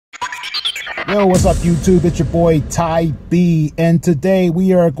Yo, what's up YouTube? It's your boy Ty B, and today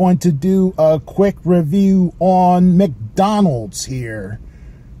we are going to do a quick review on McDonald's here.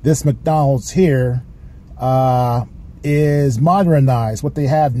 This McDonald's here is modernized. What they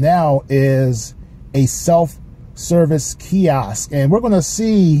have now is a self-service kiosk, and we're going to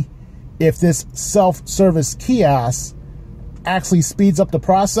see if this self-service kiosk actually speeds up the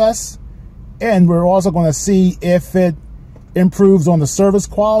process, and we're also going to see if it improves on the service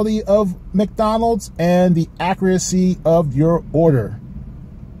quality of McDonald's and the accuracy of your order.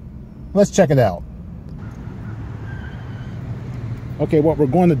 Let's check it out. Okay, what we're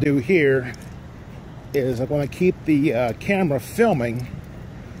going to do here is I'm going to keep the camera filming,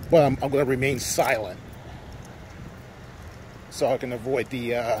 but I'm going to remain silent so I can avoid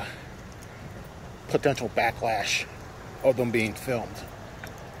the potential backlash of them being filmed.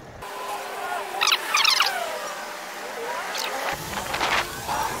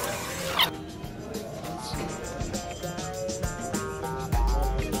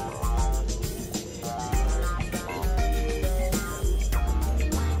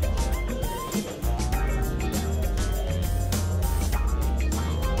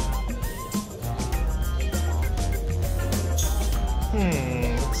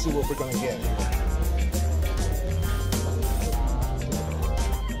 Let's see what we're going to get here.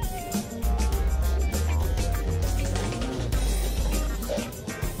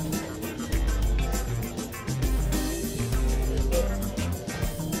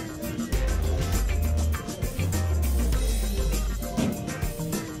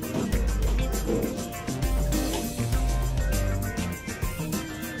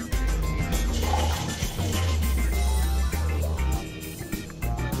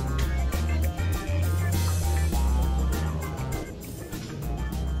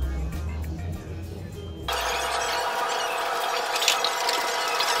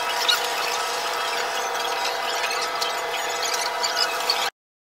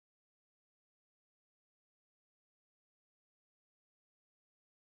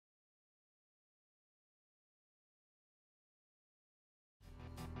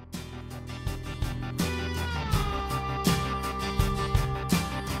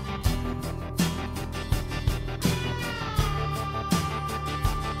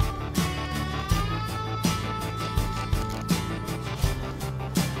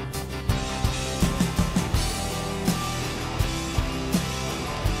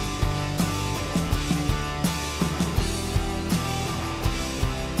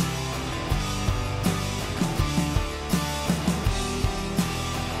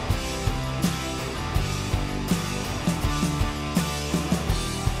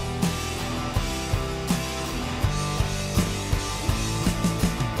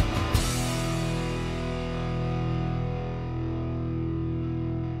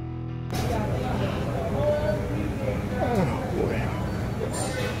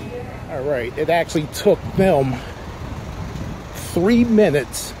 Alright, it actually took them 3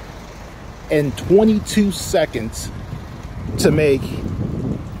 minutes and 22 seconds to make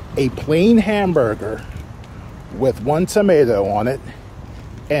a plain hamburger with 1 tomato on it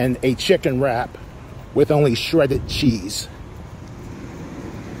and a chicken wrap with only shredded cheese.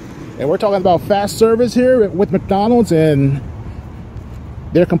 And we're talking about fast service here with McDonald's, and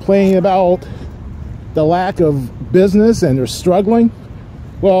they're complaining about the lack of business and they're struggling.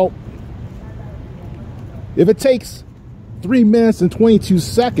 Well, if it takes 3 minutes and 22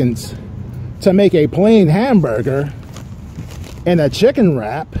 seconds to make a plain hamburger and a chicken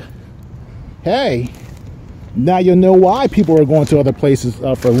wrap, hey, now you'll know why people are going to other places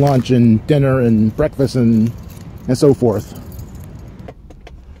for lunch and dinner and breakfast and so forth.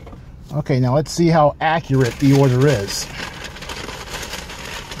 Okay, now let's see how accurate the order is.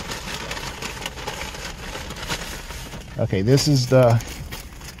 Okay, this is the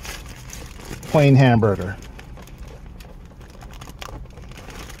plain hamburger,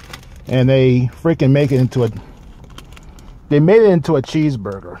 and they freaking make it into they made it into a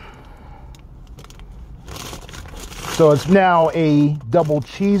cheeseburger. So it's now a double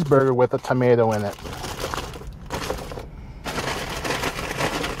cheeseburger with a tomato in it.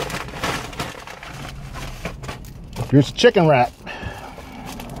 Here's the chicken wrap.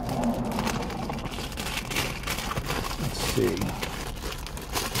 Let's see.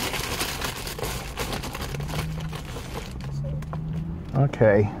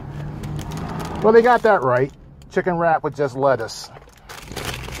 Okay. Well, they got that right. Chicken wrap with just lettuce.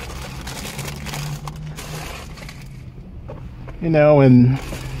 You know, and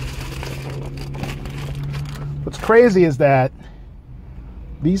what's crazy is that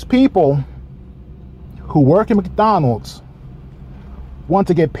these people who work at McDonald's want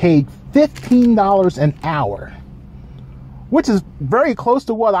to get paid $15 an hour, which is very close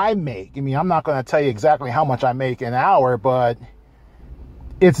to what I make. I mean, I'm not going to tell you exactly how much I make an hour, but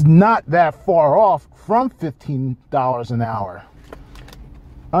it's not that far off from $15 an hour.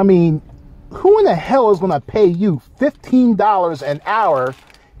 I mean, who in the hell is going to pay you $15 an hour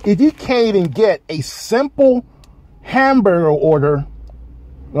if you can't even get a simple hamburger order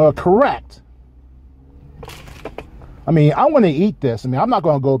correct? I mean, I want to eat this. I mean, I'm not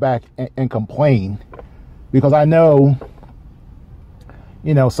going to go back and complain, because I know,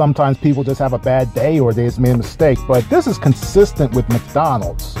 you know, sometimes people just have a bad day or they just made a mistake, but this is consistent with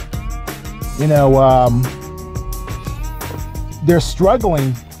McDonald's. You know, they're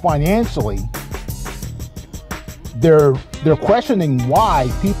struggling financially. They're questioning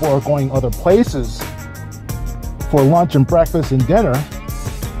why people are going other places for lunch and breakfast and dinner.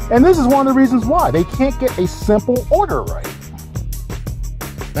 And this is one of the reasons why. They can't get a simple order right.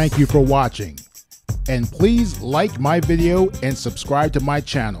 Thank you for watching. And please like my video and subscribe to my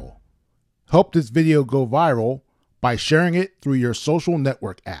channel. Help this video go viral by sharing it through your social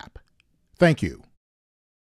network app. Thank you.